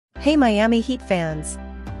Hey Miami Heat fans!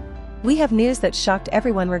 We have news that shocked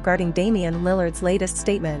everyone regarding Damian Lillard's latest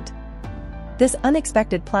statement. This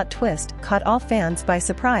unexpected plot twist caught all fans by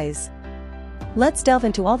surprise. Let's delve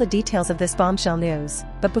into all the details of this bombshell news,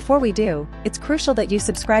 but before we do, it's crucial that you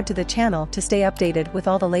subscribe to the channel to stay updated with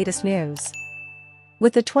all the latest news.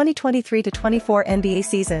 With the 2023-24 NBA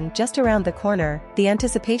season just around the corner, the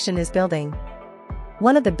anticipation is building.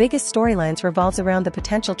 One of the biggest storylines revolves around the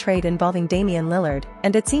potential trade involving Damian Lillard,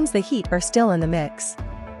 and it seems the Heat are still in the mix.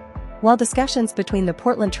 While discussions between the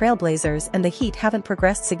Portland Trail Blazers and the Heat haven't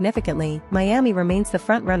progressed significantly, Miami remains the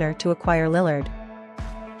front-runner to acquire Lillard.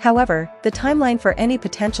 However, the timeline for any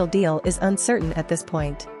potential deal is uncertain at this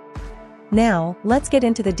point. Now, let's get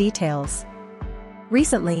into the details.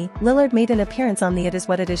 Recently, Lillard made an appearance on the It Is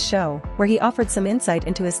What It Is show, where he offered some insight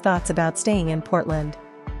into his thoughts about staying in Portland.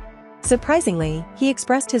 Surprisingly, he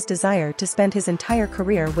expressed his desire to spend his entire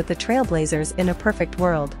career with the Trail Blazers in a perfect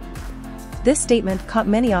world. This statement caught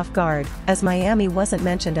many off guard, as Miami wasn't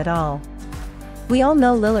mentioned at all. We all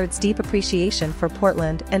know Lillard's deep appreciation for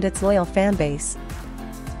Portland and its loyal fan base.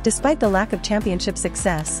 Despite the lack of championship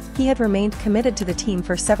success, he had remained committed to the team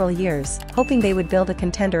for several years, hoping they would build a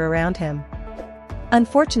contender around him.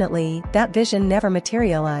 Unfortunately, that vision never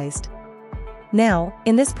materialized. Now,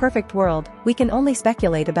 in this perfect world, we can only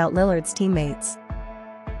speculate about Lillard's teammates.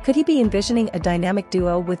 Could he be envisioning a dynamic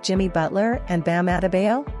duo with Jimmy Butler and Bam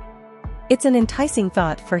Adebayo? It's an enticing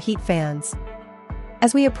thought for Heat fans.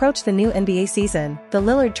 As we approach the new NBA season, the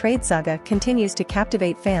Lillard trade saga continues to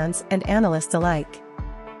captivate fans and analysts alike.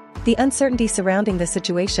 The uncertainty surrounding the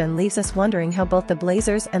situation leaves us wondering how both the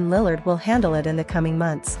Blazers and Lillard will handle it in the coming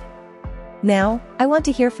months. Now, I want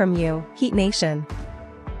to hear from you, Heat Nation.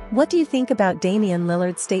 What do you think about Damian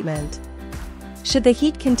Lillard's statement? Should the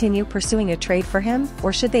Heat continue pursuing a trade for him,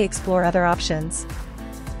 or should they explore other options?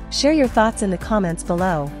 Share your thoughts in the comments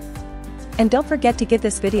below. And don't forget to give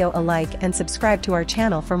this video a like and subscribe to our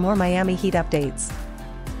channel for more Miami Heat updates.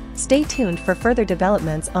 Stay tuned for further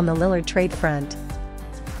developments on the Lillard trade front.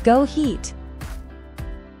 Go Heat!